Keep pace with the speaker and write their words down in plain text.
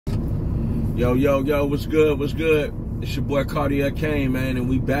Yo, yo, yo, what's good? What's good? It's your boy Cardiac Kane, man, and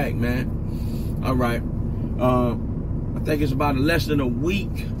we back, man. All right. I think it's about less than a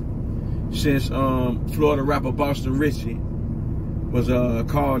week since Florida rapper Boston Richey was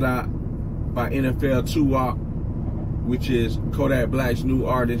called out by NFL 2-Op, which is Kodak Black's new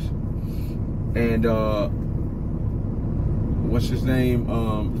artist, and what's his name?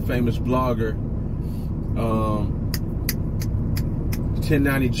 Famous blogger,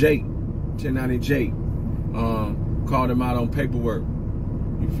 1090 Jake. 1090 Jake called him out on paperwork.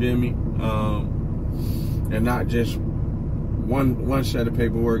 You feel me? And not just one set of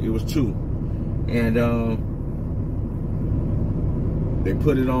paperwork, it was two. And they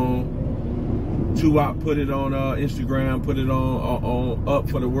put it on, 2-Op put it on Instagram, put it on up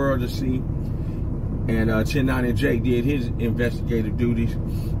for the world to see. And 1090 Jake did his investigative duties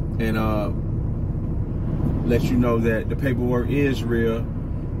and let you know that the paperwork is real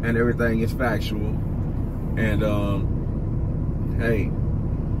and everything is factual. And hey,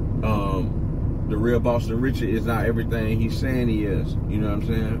 the real Boston Richey is not everything he's saying he is. You know what I'm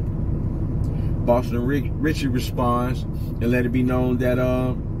saying? Boston Richey responds and let it be known that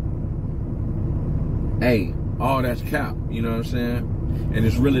hey, all that's cap. You know what I'm saying? And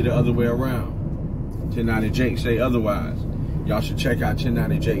it's really the other way around. 1090 Jake say otherwise. Y'all should check out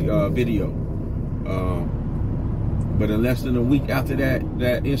 1090 Jake video. But in less than a week after that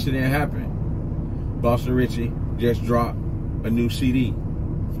incident happened, Boston Richey just dropped a new CD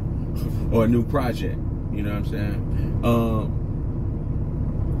or a new project. You know what I'm saying?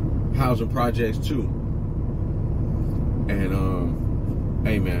 Housing projects too. And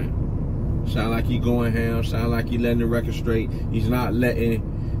hey man, sound like he going ham. Sound like he letting the record straight. He's not letting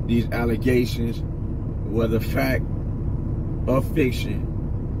these allegations, whether fact or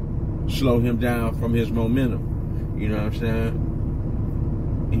fiction, slow him down from his momentum. You know what I'm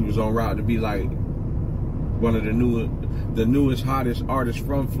saying? He was on route to be like one of the newest, hottest artists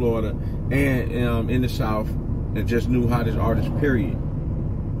from Florida and in the South, and just new hottest artist, period.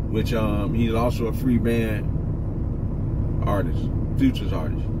 Which he's also a free band artist, futures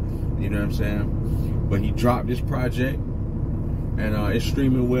artist. You know what I'm saying? But he dropped this project, and it's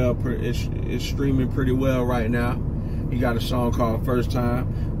streaming well. It's streaming pretty well right now. He got a song called First Time,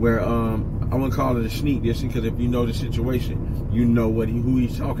 where I wouldn't call it a sneak dissing, because if you know the situation, you know who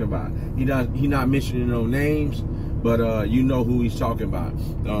he's talking about. He not mentioning no names, but you know who he's talking about,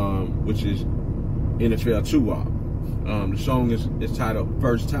 which is NFL 2-Op. The song is titled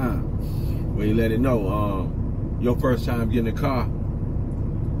First Time, where he let it know, your first time getting a car,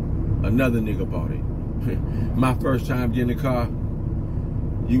 another nigga bought it. My first time getting a car,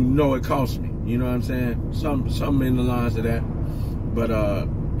 you know it cost me. You know what I'm saying? Something in the lines of that. But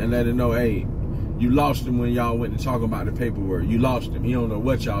and let it know, hey, you lost him when y'all went to talk about the paperwork. You lost him. He don't know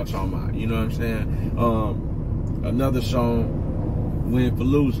what y'all talking about. You know what I'm saying? Another song, Win for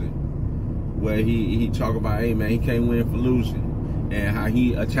Losing, where he talk about, hey man, he can't win for losing, and how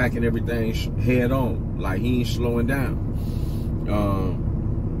he attacking everything head on, like he ain't slowing down,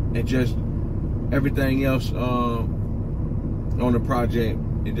 and just everything else on the project.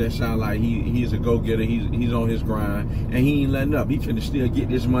 It just sounds like he's a go-getter. He's on his grind, and he ain't letting up. He finna still get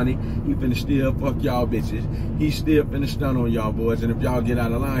this money. He finna still fuck y'all bitches. He still finna stun on y'all boys, and if y'all get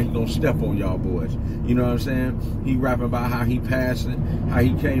out of line, he gonna step on y'all boys. You know what I'm saying? He rapping about how he passing, how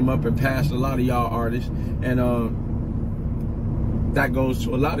he came up and passed a lot of y'all artists, and that goes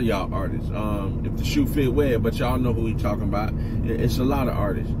to a lot of y'all artists. If the shoe fit well, but y'all know who he talking about. It's a lot of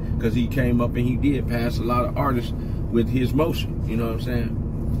artists, because he came up and he did pass a lot of artists with his motion. You know what I'm saying?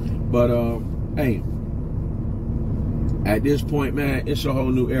 But hey, at this point, man, it's a whole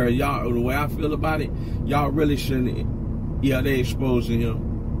new era. Y'all, the way I feel about it, y'all really shouldn't. Yeah, they exposing him,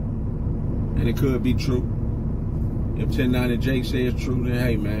 and it could be true. If 1090 Jake says true, then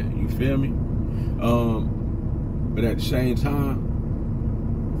hey, man, you feel me? But at the same time,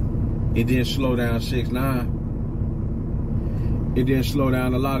 it didn't slow down 6ix9ine. It didn't slow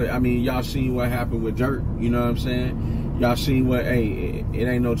down a lot of. I mean, y'all seen what happened with Dirt. You know what I'm saying? Y'all seen what, hey, it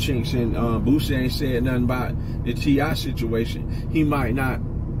ain't no chinks in, Boosie ain't said nothing about the T.I. situation. He might not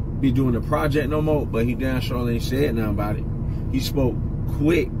be doing the project no more, but he damn sure ain't said nothing about it. He spoke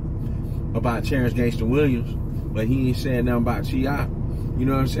quick about Terrence Gangsta Williams, but he ain't said nothing about T.I. You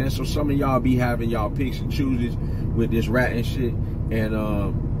know what I'm saying? So some of y'all be having y'all picks and chooses with this rat and shit, and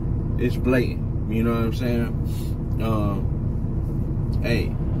it's blatant. You know what I'm saying?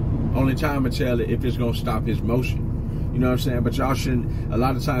 Hey, only time will tell it if it's gonna stop his motion. You know what I'm saying? But y'all shouldn't, a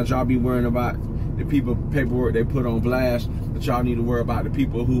lot of times y'all be worrying about the paperwork they put on blast, but y'all need to worry about the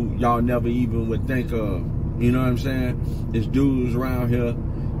people who y'all never even would think of. You know what I'm saying? There's dudes around here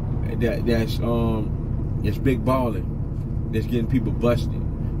that's big balling, that's getting people busted.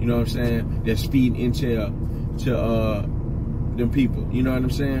 You know what I'm saying? That's feeding intel to them people. You know what I'm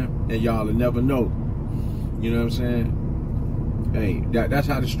saying? And y'all will never know. You know what I'm saying? Hey, that's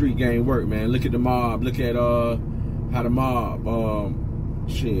how the street game work, man. Look at the mob. Look at how the mob,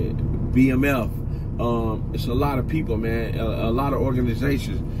 BMF. It's a lot of people, man. A lot of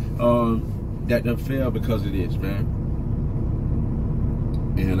organizations that done fail because of this, man.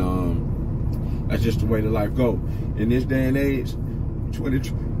 And that's just the way the life go. In this day and age,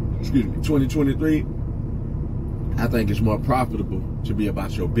 2023, I think it's more profitable to be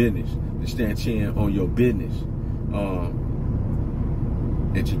about your business, to stand chin on your business,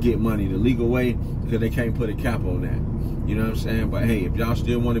 and to get money the legal way, because they can't put a cap on that. You know what I'm saying? But hey, if y'all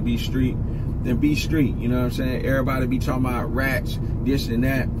still want to be street, then be street. You know what I'm saying? Everybody be talking about rats, this and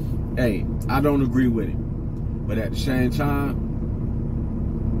that. Hey, I don't agree with it. But at the same time,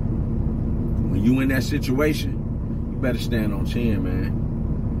 when you in that situation, you better stand on chin, man.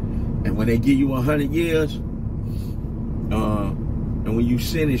 And when they give you 100 years, and when you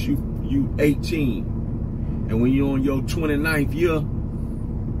sentence, you 18. And when you on your 29th year,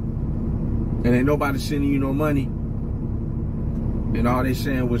 and ain't nobody sending you no money, and all they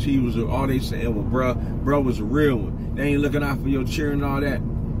saying was bro was a real one. They ain't looking out for your children and all that.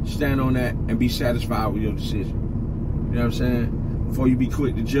 Stand on that and be satisfied with your decision. You know what I'm saying? Before you be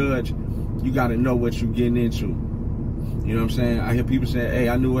quick to judge, you got to know what you're getting into. You know what I'm saying? I hear people say, hey,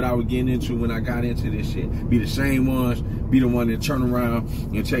 I knew what I was getting into when I got into this shit. Be the same ones, be the one that turn around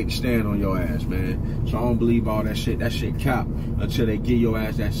and take the stand on your ass, man. So I don't believe all that shit. That shit cap until they give your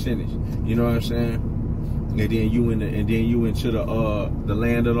ass that sentence. You know what I'm saying? And then you into the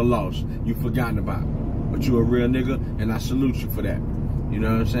land of the lost. You forgotten about. But you a real nigga, and I salute you for that. You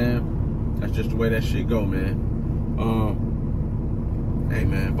know what I'm saying? That's just the way that shit go, man. Hey,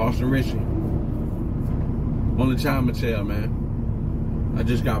 man, Boston Richey. Only time to tell, man. I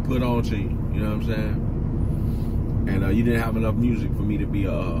just got put on to you. You know what I'm saying? And you didn't have enough music for me to be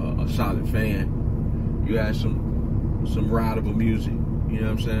a solid fan. You had some rideable music. You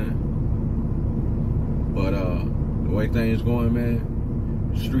know what I'm saying? But the way things going, man,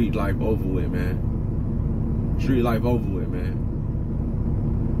 street life over with, man. Street life over with, man.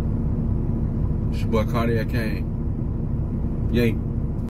 It's your boy Cardiac Kane. Yay.